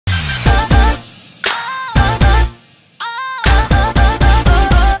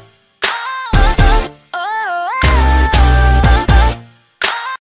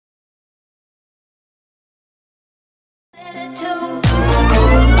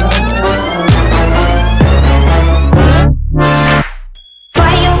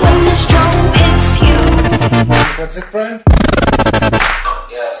That's it, Brian?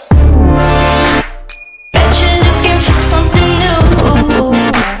 Yes. Bet you're looking for something new.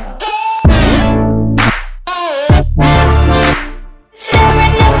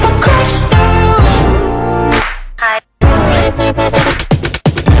 Staring up across the room.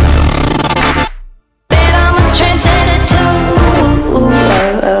 Bet I'm a trendsetter too.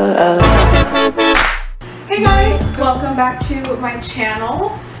 Hey guys, welcome back to my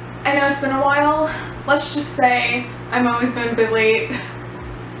channel. I know it's been a while. Let's just say I'm always been a bit late.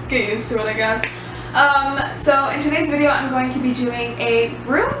 Get used to it, I guess. So in today's video, I'm going to be doing a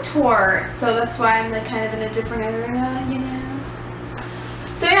room tour. So that's why I'm like kind of in a different area, you know.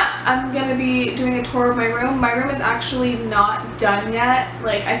 So yeah, I'm gonna be doing a tour of my room. My room is actually not done yet.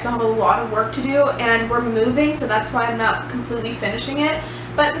 Like, I still have a lot of work to do, and we're moving, so that's why I'm not completely finishing it.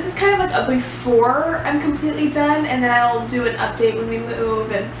 But this is kind of like a before I'm completely done, and then I'll do an update when we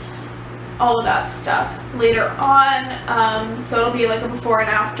move and all of that stuff later on. So it'll be like a before and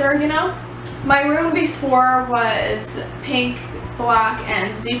after, you know. My room before was pink, black,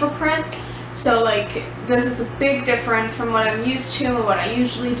 and zebra print. So like this is a big difference from what I'm used to and what I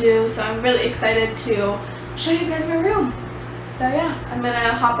usually do. So I'm really excited to show you guys my room. So yeah, I'm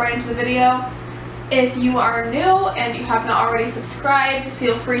gonna hop right into the video. If you are new and you have not already subscribed,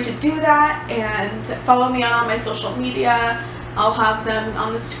 feel free to do that and follow me on all my social media. I'll have them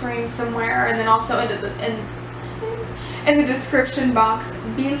on the screen somewhere, and then also in the description box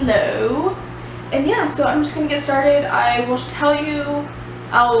below. And yeah, so I'm just gonna get started. I will tell you,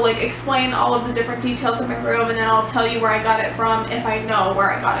 I'll like explain all of the different details of my room, and then I'll tell you where I got it from if I know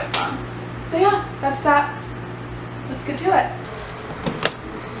where I got it from. So yeah, that's that. Let's get to it.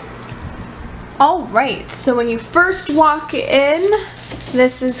 Alright, so when you first walk in,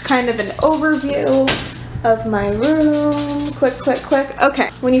 this is kind of an overview of my room. Quick.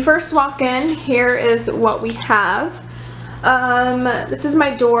 Okay, when you first walk in, here is what we have. This is my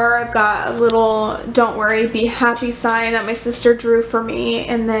door. I've got a little "Don't worry, be happy" sign that my sister drew for me,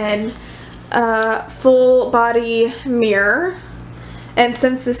 and then a full body mirror. And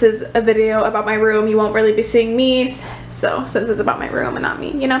since this is a video about my room, you won't really be seeing me, so since it's about my room and not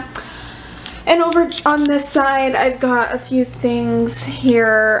me, you know. And over on this side, I've got a few things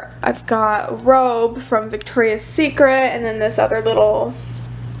here. I've got a robe from Victoria's Secret, and then this other little,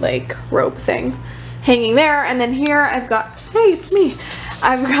 like, robe thing hanging there. And then here I've got, hey, it's me.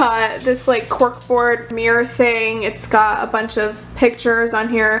 I've got this, like, corkboard mirror thing. It's got a bunch of pictures on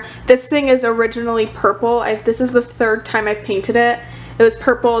here. This thing is originally purple. This is the third time I've painted it. It was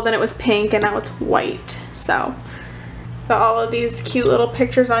purple, then it was pink, and now it's white. So got all of these cute little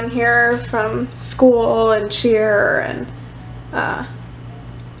pictures on here from school and cheer, and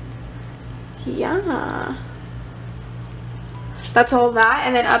yeah, that's all that.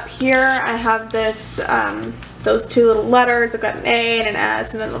 And then up here I have this those two little letters. I've got an A and an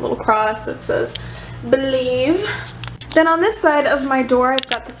S, and then a little cross that says believe. Then on this side of my door, I've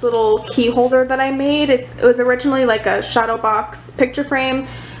got this little key holder that I made. It was originally like a shadow box picture frame.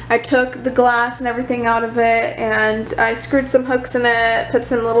 I took the glass and everything out of it, and I screwed some hooks in it, put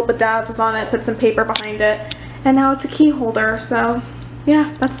some little bedazzles on it, put some paper behind it, and now it's a key holder. So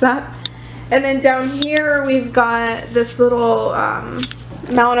yeah, that's that. And then down here we've got this little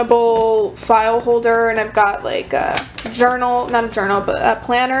mountable file holder, and I've got like a journal, not a journal, but a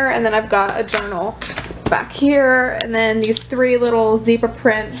planner, and then I've got a journal back here, and then these three little zebra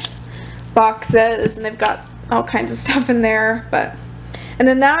print boxes, and they've got all kinds of stuff in there. And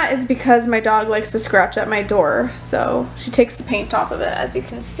then that is because my dog likes to scratch at my door, so she takes the paint off of it, as you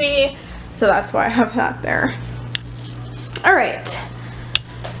can see, so that's why I have that there. Alright,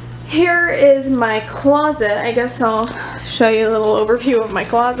 here is my closet. I guess I'll show you a little overview of my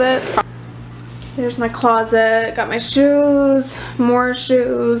closet. There's my closet. Got my shoes, more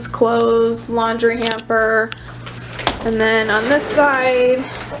shoes, clothes, laundry hamper, and then on this side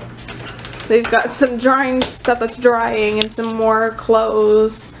we've got some drying stuff that's drying, and some more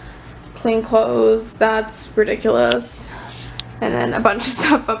clothes, clean clothes. That's ridiculous. And then a bunch of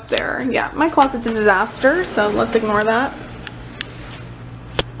stuff up there. Yeah, my closet's a disaster, so let's ignore that.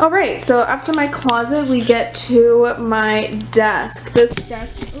 Alright, so after my closet, we get to my desk. This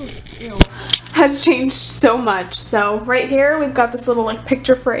desk has changed so much. So right here, we've got this little like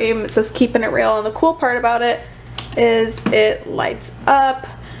picture frame. It says "Keeping It Real," and the cool part about it is it lights up.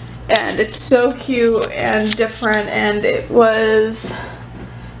 And it's so cute and different, and it was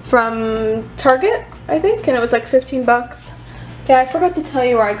from Target, I think, and it was like 15 bucks. Yeah, I forgot to tell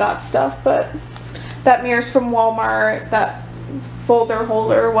you where I got stuff, but that mirror's from Walmart, that folder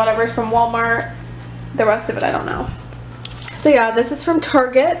holder, whatever's from Walmart. The rest of it, I don't know. So yeah, this is from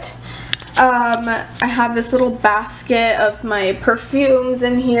Target. I have this little basket of my perfumes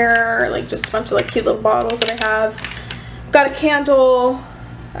in here, like just a bunch of like cute little bottles that I have. Got a candle,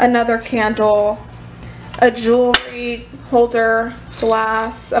 another candle, a jewelry holder,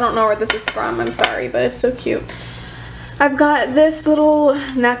 glass. I don't know where this is from, I'm sorry, but it's so cute. I've got this little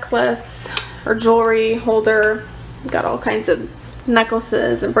necklace or jewelry holder. Got all kinds of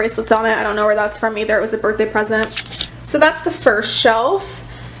necklaces and bracelets on it. I don't know where that's from either. It was a birthday present. So that's the first shelf.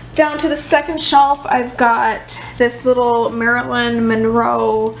 Down to the second shelf, I've got this little Marilyn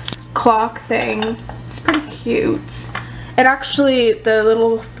Monroe clock thing. It's pretty cute. It actually, the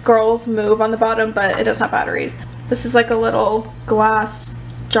little girls move on the bottom, but it doesn't have batteries. This is like a little glass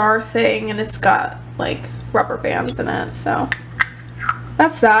jar thing, and it's got like rubber bands in it, so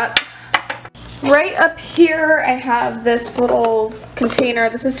that's that. Right up here, I have this little container.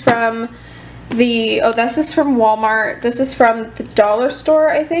 This is from this is from Walmart. This is from the dollar store,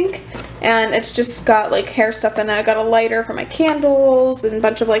 I think. And it's just got like hair stuff in it. I got a lighter for my candles and a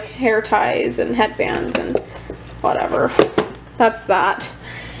bunch of like hair ties and headbands and whatever. That's that.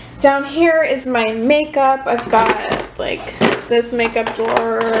 Down here is my makeup. I've got like this makeup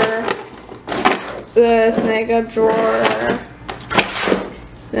drawer, this makeup drawer,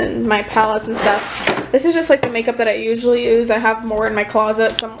 and my palettes and stuff. This is just like the makeup that I usually use. I have more in my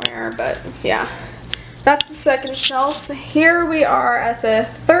closet somewhere, but yeah. That's the second shelf. Here we are at the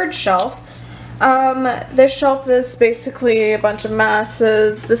third shelf. This shelf is basically a bunch of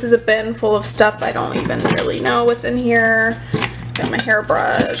messes. This is a bin full of stuff I don't even really know what's in here. Got my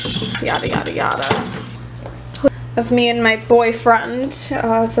hairbrush, yada yada yada. Of me and my boyfriend.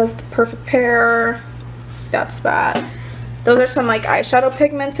 It says the perfect pair. That's that. Those are some like eyeshadow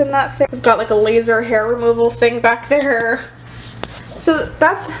pigments in that thing. We've got like a laser hair removal thing back there. So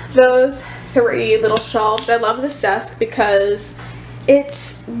that's those three little shelves. I love this desk because it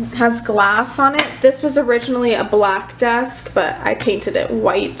has glass on it. This was originally a black desk, but I painted it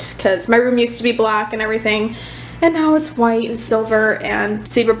white because my room used to be black and everything. And now it's white and silver and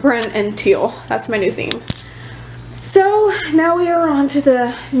zebra print and teal. That's my new theme. So now we are on to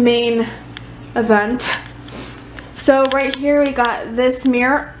the main event. So right here we got this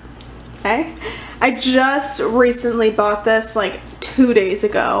mirror. Okay. I just recently bought this like 2 days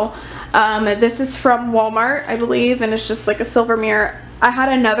ago. This is from Walmart, I believe, and it's just like a silver mirror. I had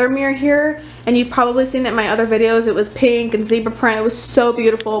another mirror here, and you've probably seen it in my other videos. It was pink and zebra print. It was so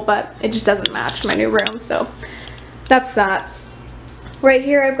beautiful, but it just doesn't match my new room, so that's that. Right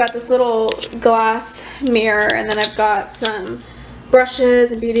here I've got this little glass mirror, and then I've got some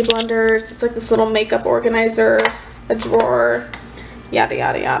brushes and beauty blenders. It's like this little makeup organizer, a drawer, yada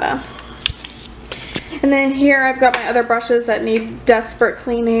yada yada. And then here I've got my other brushes that need desperate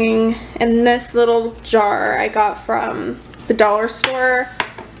cleaning, and this little jar I got from the dollar store.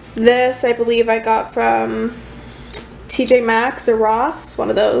 This I believe I got from TJ Maxx or Ross, one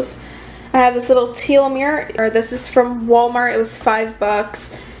of those. I have this little teal mirror. This is from Walmart. It was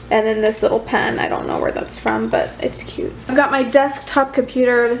 $5. And then this little pen, I don't know where that's from, but it's cute. I've got my desktop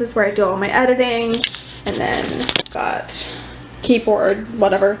computer. This is where I do all my editing. And then I've got keyboard,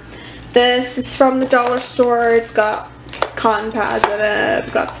 whatever. This is from the dollar store. It's got cotton pads in it.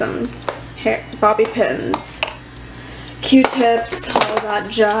 I've got some hair, bobby pins, Q-tips, all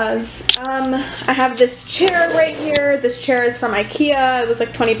that jazz. I have this chair right here. This chair is from IKEA. It was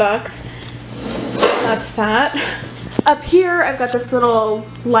like 20 bucks. That's that. Up here, I've got this little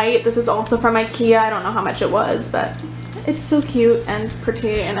light. This is also from IKEA. I don't know how much it was, but it's so cute and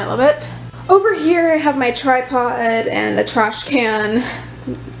pretty, and I love it. Over here, I have my tripod and the trash can.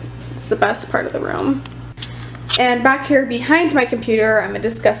 It's the best part of the room. And back here behind my computer, I'm a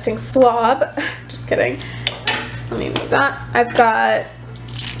disgusting slob. Just kidding. Let me move that. I've got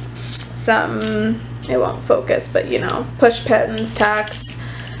some, it won't focus, but you know, push pins, tacks,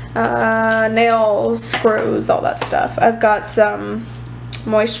 nails, screws, all that stuff. I've got some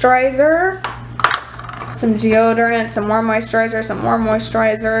moisturizer, some deodorant, some more moisturizer, some more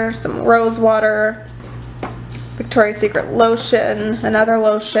moisturizer, some rose water, Victoria's Secret lotion, another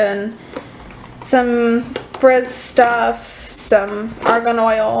lotion, some frizz stuff, some argan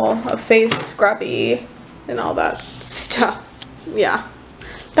oil, a face scrubby, and all that stuff. Yeah,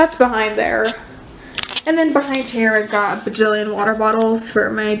 that's behind there. And then behind here I've got a bajillion water bottles for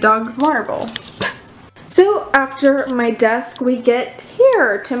my dog's water bowl. So after my desk we get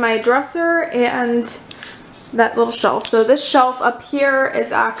here to my dresser and that little shelf. So this shelf up here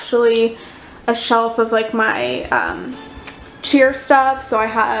is actually a shelf of like my cheer stuff. So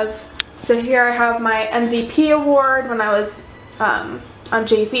here I have my MVP award when I was on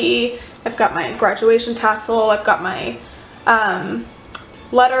JV. I've got my graduation tassel. I've got my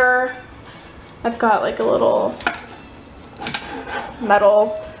letter. I've got like a little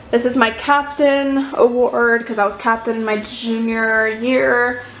medal. This is my captain award because I was captain in my junior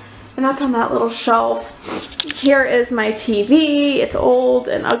year, and that's on that little shelf. Here is my TV. It's old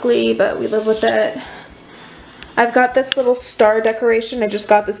and ugly, but we live with it. I've got this little star decoration. I just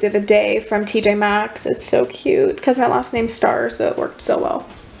got this the other day from TJ Maxx. It's so cute because my last name's Star, so it worked so well.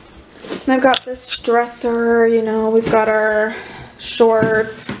 And I've got this dresser, you know, we've got our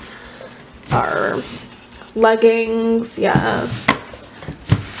shorts, our leggings, yes,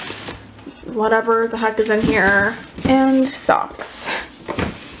 whatever the heck is in here, and socks.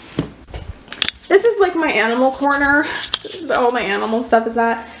 This is like my animal corner. All my animal stuff is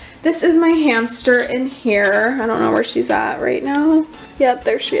at. This is my hamster in here. I don't know where she's at right now. Yep,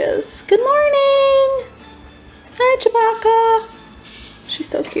 there she is. Good morning. Hi, Chewbacca. She's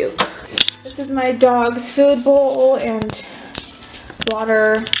so cute. This is my dog's food bowl and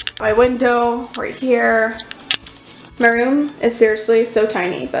water. My window right here. My room is seriously so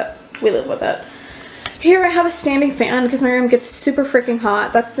tiny, but we live with it. Here I have a standing fan because my room gets super freaking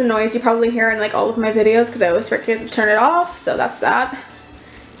hot. That's the noise you probably hear in like all of my videos because I always forget to turn it off, so that's that.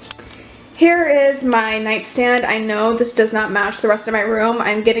 Here is my nightstand. I know this does not match the rest of my room.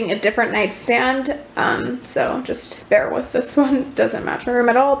 I'm getting a different nightstand, so just bear with this one. It doesn't match my room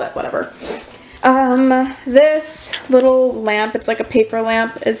at all, but whatever. This little lamp, it's like a paper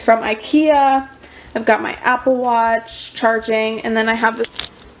lamp, is from IKEA. I've got my Apple Watch charging, and then I have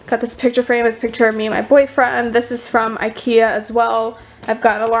got this picture frame with a picture of me and my boyfriend. This is from IKEA as well. I've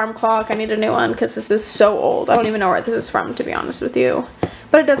got an alarm clock. I need a new one because this is so old. I don't even know where this is from, to be honest with you.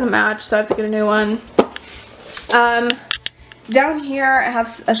 But it doesn't match, so I have to get a new one. Down here I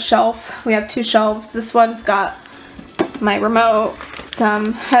have a shelf. We have two shelves. This one's got my remote,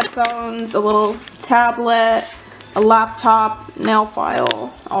 some headphones, a little tablet, a laptop, nail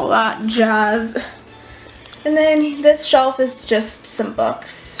file, all that jazz. And then this shelf is just some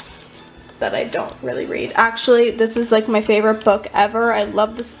books that I don't really read. Actually, this is like my favorite book ever. I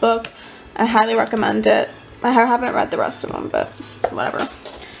love this book. I highly recommend it. I haven't read the rest of them, but whatever.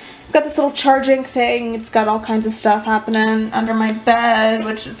 I've got this little charging thing. It's got all kinds of stuff happening under my bed,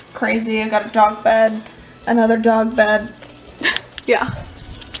 which is crazy. I got a dog bed, another dog bed. Yeah.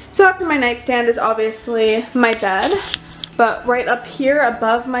 So after my nightstand is obviously my bed. But right up here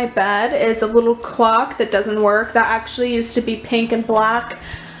above my bed is a little clock that doesn't work. That actually used to be pink and black,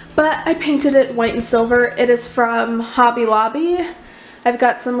 but I painted it white and silver. It is from Hobby Lobby. I've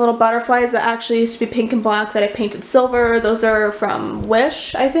got some little butterflies that actually used to be pink and black that I painted silver. Those are from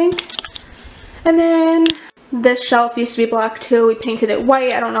Wish, I think. And then this shelf used to be black too. We painted it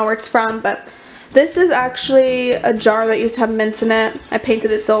white. I don't know where it's from, but this is actually a jar that used to have mints in it. I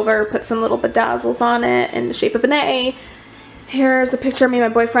painted it silver, put some little bedazzles on it in the shape of an A. Here's a picture of me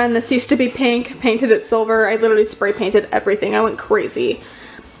and my boyfriend. This used to be pink, painted it silver. I literally spray painted everything. I went crazy.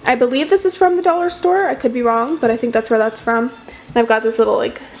 I believe this is from the dollar store. I could be wrong, but I think that's where that's from. And I've got this little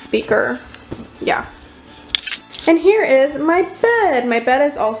like speaker. Yeah. And here is my bed. My bed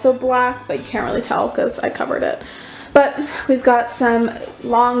is also black, but you can't really tell because I covered it. But we've got some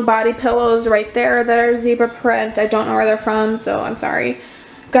long body pillows right there that are zebra print. I don't know where they're from, so I'm sorry.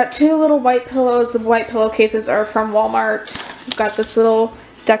 Got two little white pillows. The white pillowcases are from Walmart. I've got this little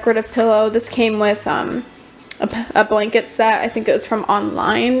decorative pillow. This came with a blanket set. I think it was from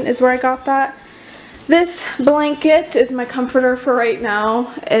online is where I got that. This blanket is my comforter for right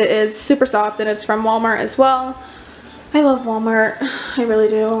now. It is super soft and it's from Walmart as well. I love Walmart. I really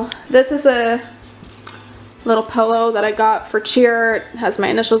do. This is a little pillow that I got for cheer. It has my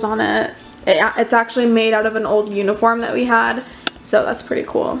initials on it. It's actually made out of an old uniform that we had. So that's pretty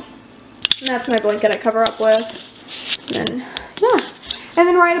cool. And that's my blanket I cover up with. And then, yeah. And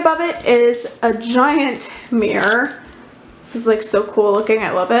then right above it is a giant mirror. This is like so cool looking.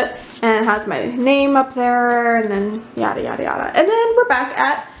 I love it. And it has my name up there and then yada yada yada. And then we're back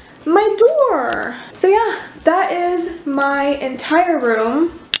at my door. So yeah, that is my entire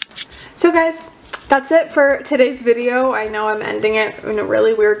room. So guys, that's it for today's video. I know I'm ending it in a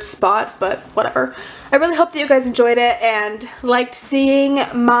really weird spot, but whatever. I really hope that you guys enjoyed it and liked seeing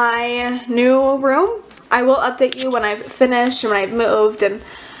my new room. I will update you when I've finished and when I've moved and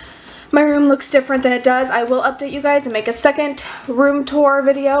my room looks different than it does. I will update you guys and make a second room tour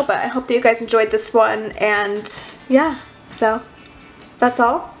video, but I hope that you guys enjoyed this one. And yeah, so that's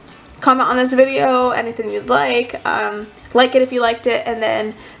all. Comment on this video, anything you'd like it if you liked it, and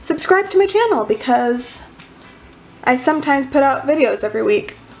then subscribe to my channel because I sometimes put out videos every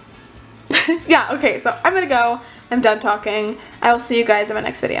week. Yeah, okay, so I'm gonna go. I'm done talking. I will see you guys in my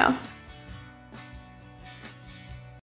next video.